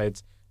key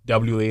besides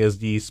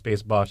WASD,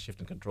 spacebar, shift,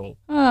 and control.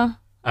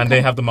 And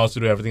they have the mouse to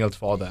do everything else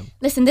for them.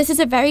 Listen, this is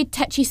a very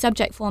touchy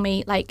subject for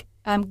me, like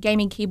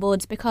gaming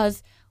keyboards,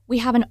 because we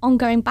have an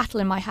ongoing battle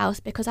in my house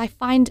because I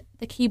find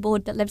the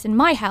keyboard that lives in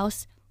my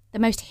house the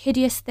most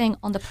hideous thing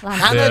on the planet.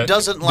 Hannah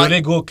doesn't Do like... they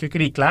go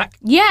clickety-clack?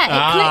 Yeah,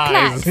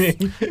 I it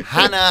click-clacks. see.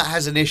 Hannah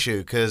has an issue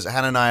because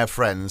Hannah and I are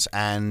friends,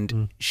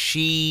 and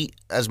she,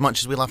 as much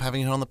as we love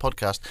having her on the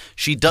podcast,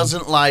 she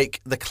doesn't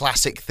like the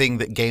classic thing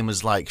that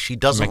gamers like. She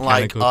doesn't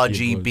like Mechanical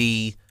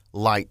RGB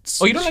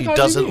lights. Oh, you don't she like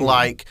doesn't RGB?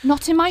 like...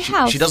 Not in my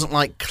house. She doesn't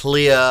like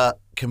clear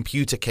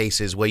computer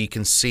cases where you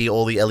can see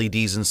all the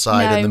LEDs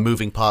inside No. and the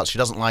moving parts. She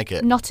doesn't like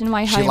it. Not in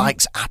my home. She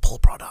likes Apple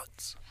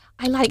products.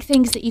 I like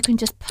things that you can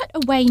just put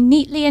away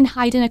neatly and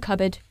hide in a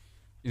cupboard.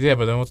 Yeah,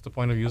 but then what's the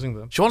point of using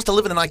them? She wants to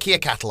live in an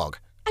IKEA catalogue.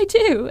 I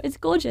do. It's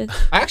gorgeous.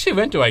 I actually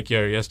went to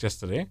IKEA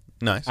yesterday,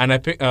 Nice. and I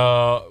picked.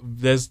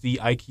 There's the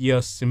IKEA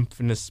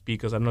Symphonist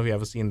speakers. I don't know if you've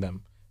ever seen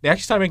them. They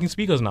actually started making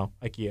speakers now.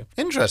 IKEA.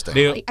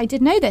 Interesting. I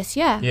did know this,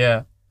 yeah.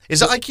 Yeah.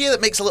 Is it IKEA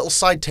that makes a little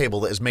side table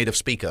that is made of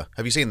speaker?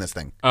 Have you seen this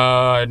thing?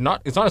 It's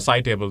not a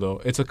side table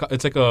though. It's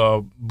like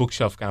a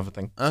bookshelf kind of a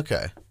thing.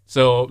 Okay.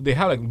 So they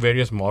have like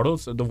various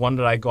models. The one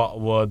that I got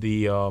were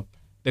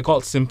they're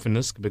called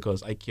Symphonisk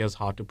because IKEA is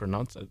hard to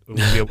pronounce. It would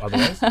be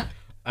otherwise.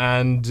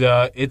 And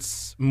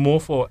it's more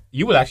for,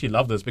 you will actually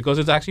love this because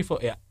it's actually for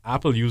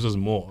Apple users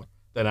more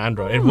than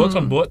Android. It works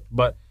on both,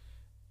 but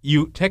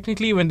you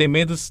technically, when they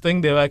made this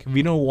thing, they're like,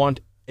 we don't want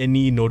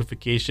any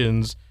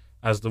notifications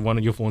as the one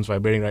of your phone's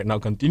vibrating right now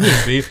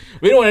continuously.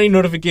 We don't want any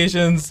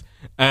notifications,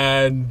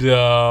 and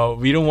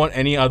we don't want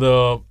any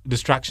other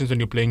distractions when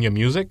you're playing your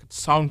music.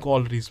 Sound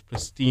quality is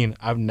pristine.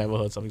 I've never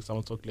heard something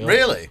sound so clear.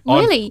 Really? On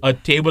Really? a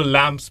table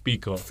lamp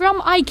speaker.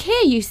 From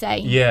IKEA, you say?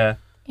 Yeah.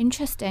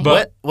 Interesting.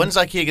 But- When's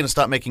IKEA going to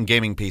start making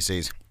gaming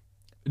PCs?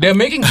 They're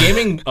making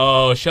gaming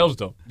shelves,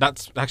 though.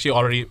 That's actually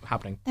already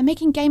happening. They're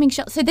making gaming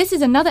shelves. So this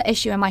is another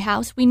issue in my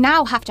house. We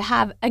now have to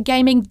have a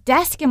gaming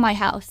desk in my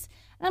house.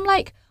 And I'm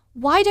like,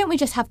 why don't we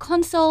just have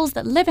consoles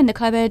that live in the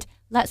cupboard?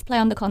 Let's play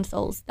on the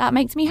consoles. That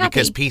makes me happy.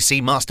 Because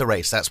PC Master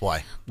Race, that's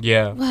why.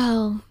 Yeah.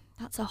 Well,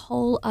 that's a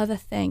whole other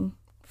thing.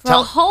 For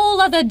Tell- a whole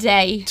other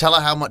day. Tell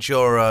her how much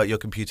your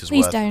computer's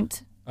Please worth.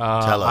 don't.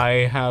 Tell her.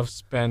 I have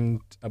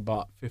spent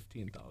about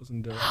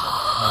 15,000 dirhams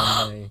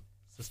on my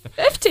system.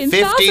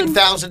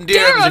 15,000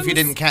 dirhams if you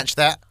didn't catch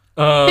that.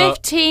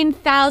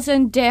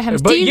 15,000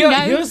 dirhams. But Do you know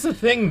here's the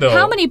thing, though.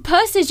 how many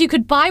purses you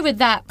could buy with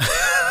that?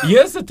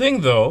 Here's the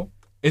thing, though.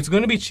 It's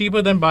going to be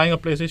cheaper than buying a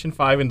PlayStation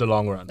 5 in the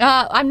long run.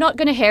 I'm not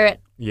going to hear it.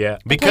 Yeah.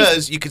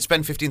 Because you could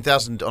spend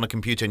 15,000 on a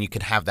computer and you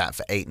could have that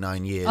for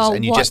 8-9 years. Oh,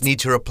 and you what? just need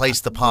to replace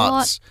the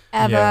parts.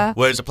 Whatever. Yeah.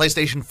 Whereas a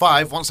PlayStation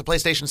 5, once the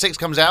PlayStation 6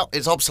 comes out,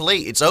 it's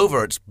obsolete. It's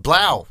over. It's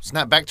blow.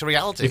 Snap back to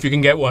reality. If you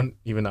can get one,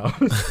 even now.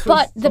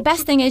 But the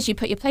best thing is you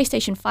put your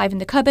PlayStation 5 in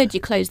the cupboard,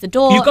 you close the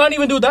door. You can't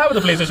even do that with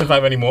a PlayStation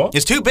 5 anymore.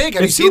 It's too big.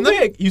 Have It's you seen too them?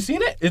 big. You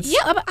seen it? It's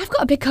Yeah, I've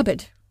got a big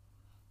cupboard.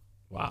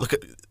 Wow. Look at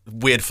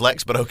weird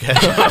flex, but okay.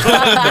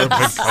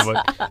 Big cupboard.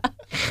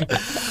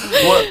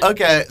 Well,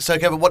 okay, so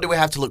Kevin, what do we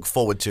have to look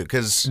forward to?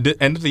 Because The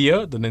end of the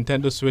year, the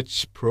Nintendo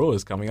Switch Pro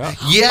is coming out.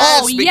 yes,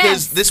 Oh, because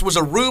yes. this was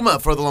a rumor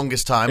for the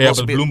longest time. Yeah,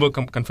 Also but be-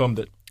 Bloomberg confirmed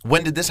it.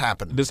 when did this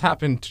happen? This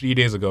happened 3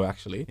 days ago,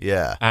 actually.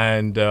 Yeah.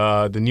 And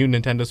the new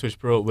Nintendo Switch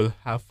Pro will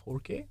have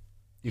 4K.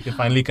 You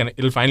can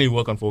it'll finally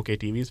work on 4K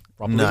TVs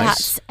properly. Nice.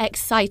 That's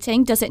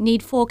exciting. Does it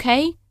need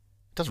 4K?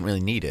 Doesn't really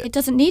need it. It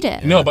doesn't need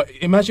it. No, but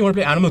imagine you want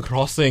to play Animal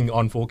Crossing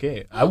on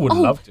 4K. I would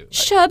love to.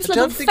 Sherb's I little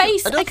don't think-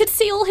 face. I don't I could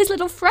see all his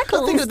little I don't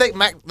freckles. think it would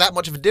make that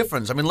much of a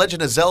difference. I mean,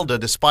 Legend of Zelda,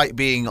 despite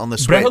being on the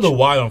Switch, Breath of the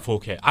Wild on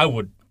 4K. I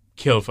would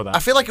kill for that. I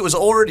feel like it was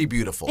already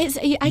beautiful.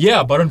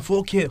 Yeah, but on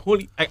 4K,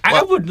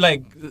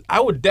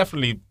 I would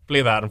definitely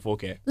play that on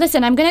 4K.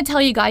 Listen, I'm going to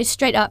tell you guys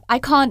straight up. I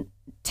can't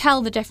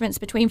tell the difference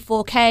between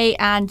 4K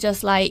and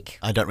just like,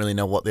 I don't really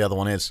know what the other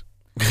one is.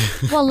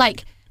 well,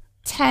 like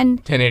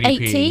 1080.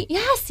 1080p.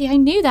 Yeah, see, I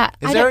knew that.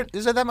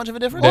 Is there that much of a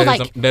difference? Or There is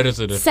like there is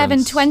a difference.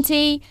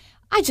 720.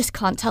 I just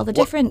can't tell the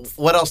difference.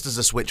 What else does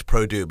the Switch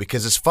Pro do?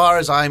 Because as far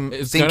as I'm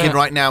It's thinking gonna-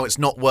 right now, it's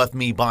not worth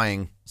me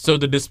buying. So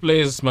the display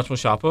is much more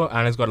sharper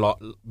and it's got a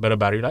lot better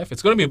battery life.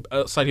 It's going to be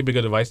a slightly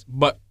bigger device,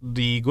 but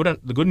the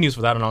good news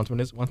for that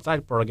announcement is once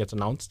that product gets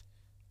announced,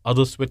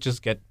 other Switches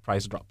get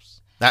price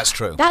drops. That's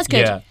true. That's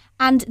good. Yeah.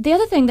 And the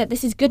other thing that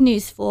this is good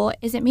news for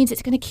is it means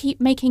it's going to keep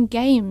making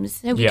games.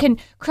 So we Yeah. can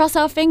cross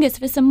our fingers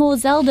for some more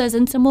Zeldas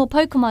and some more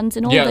Pokemons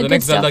and all Yeah, the the good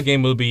next stuff. Zelda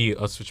game will be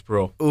a Switch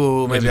Pro.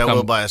 Ooh, maybe I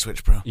will buy a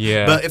Switch Pro.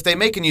 Yeah. But if they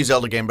make a new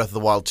Zelda game, Breath of the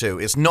Wild 2,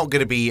 it's not going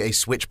to be a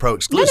Switch Pro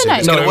exclusive. no.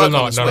 It's No, going it to will work on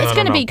not. the No, Switch. It's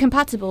going to no. be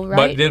compatible, But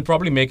right? they'll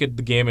probably make it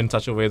the game in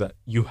such a way that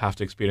you have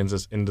to experience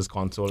this in this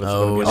console. It's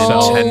Oh, gonna be a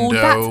cell.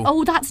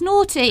 Nintendo. That's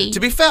naughty. To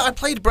be fair, I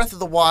played Breath of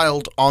the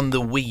Wild on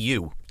the Wii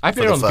U. I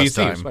played it for on the first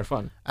PC. It's time. quite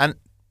fun. And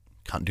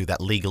can't do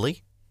that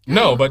legally.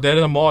 No, but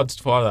there are mods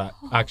for that,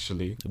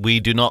 actually. We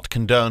do not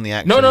condone the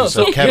actions No, of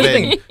so here's the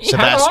Kevin, thing.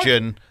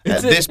 Sebastian,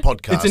 It's this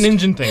podcast. It's an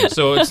engine thing,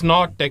 so it's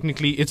not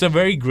technically... It's a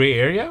very grey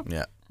area.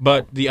 Yeah.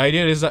 But the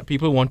idea is that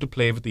people want to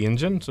play with the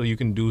engine, so you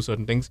can do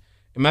certain things.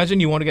 Imagine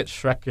you want to get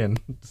Shrek in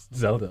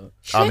Zelda.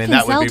 I Shrek mean, and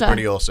that would be Zelda.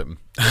 pretty awesome.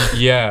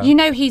 Yeah. You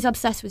know he's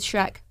obsessed with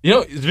Shrek. You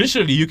know,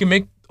 visually, you can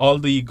make all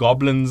the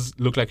goblins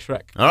look like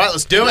Shrek. All right,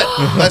 let's do it.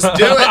 Let's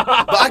do it.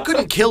 But I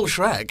couldn't kill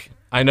Shrek.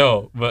 I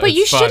know, but But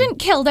you it's fun. shouldn't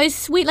kill those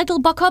sweet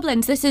little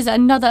bokoblins. This is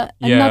another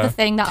Yeah.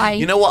 thing that I...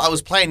 You know what? I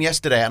was playing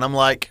yesterday, and I'm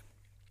like,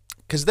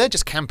 because they're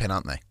just camping,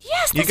 aren't they?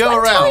 yes, You that's go what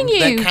I'm around, telling you.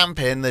 they're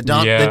camping, they're,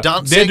 Yeah. they're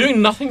dancing. They're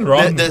doing nothing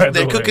wrong. by They're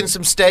the way. cooking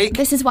some steak.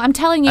 This is what I'm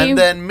telling you. And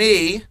then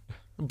me,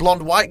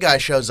 blonde white guy,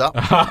 shows up.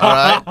 All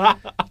right,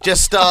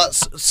 just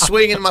starts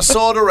swinging my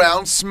sword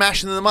around,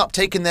 smashing them up,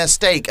 taking their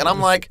steak, and I'm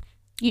like,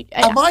 You,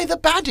 am I the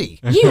baddie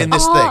you in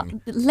this are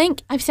thing?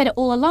 Link. I've said it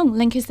all along.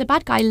 Link is the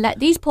bad guy. Let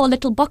these poor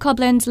little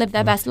bokoblins live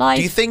their best life.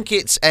 Do you think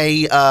it's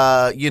a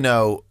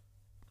a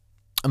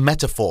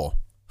metaphor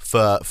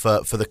for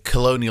the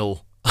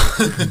colonial,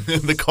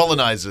 the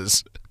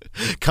colonizers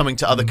coming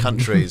to other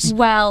countries?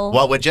 Well,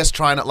 While we're just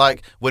trying to,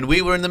 like, when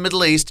we were in the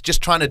Middle East,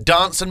 just trying to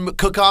dance and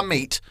cook our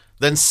meat,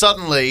 then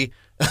suddenly,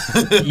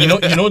 you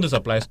know this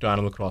applies to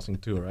Animal Crossing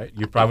too, right?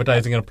 You're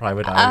privatizing a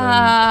private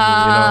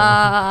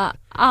island.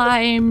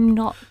 I'm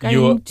not going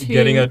You're to.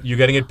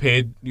 getting it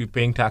paid. You're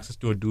paying taxes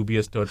to a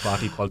dubious third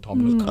party called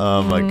Tom.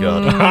 oh my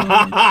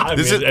god,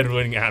 This is- is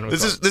ruining Animal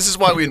Crossing. this is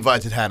why we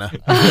invited Hannah,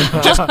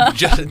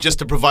 just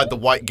to provide the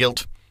white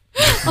guilt.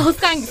 Oh,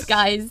 thanks,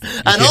 guys.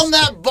 And on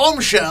that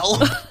bombshell,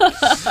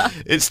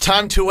 it's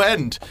time to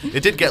end.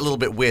 It did get a little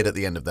bit weird at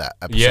the end of that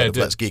episode Yeah, it of did.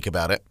 Let's Geek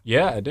About It.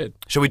 Yeah, I did.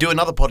 Shall we do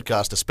another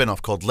podcast, a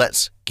spin-off called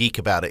Let's Geek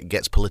About It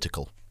Gets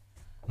Political?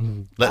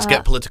 Let's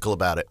get political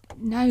about it.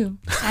 No,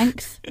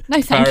 thanks.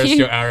 No, thank Paris, you.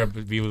 you're Arab.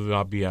 We will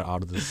not be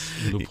out of this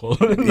loophole.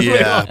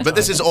 Yeah, but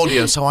this is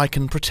audio, so I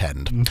can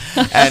pretend.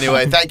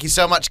 Anyway, thank you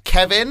so much,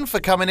 Kevin, for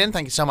coming in.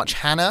 Thank you so much,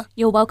 Hannah.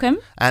 You're welcome.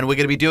 And we're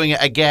going to be doing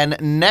it again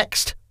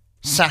next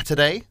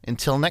Saturday.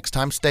 Until next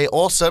time, stay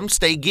awesome,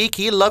 stay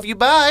geeky. Love you,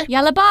 bye.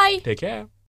 Yalla, bye. Take care.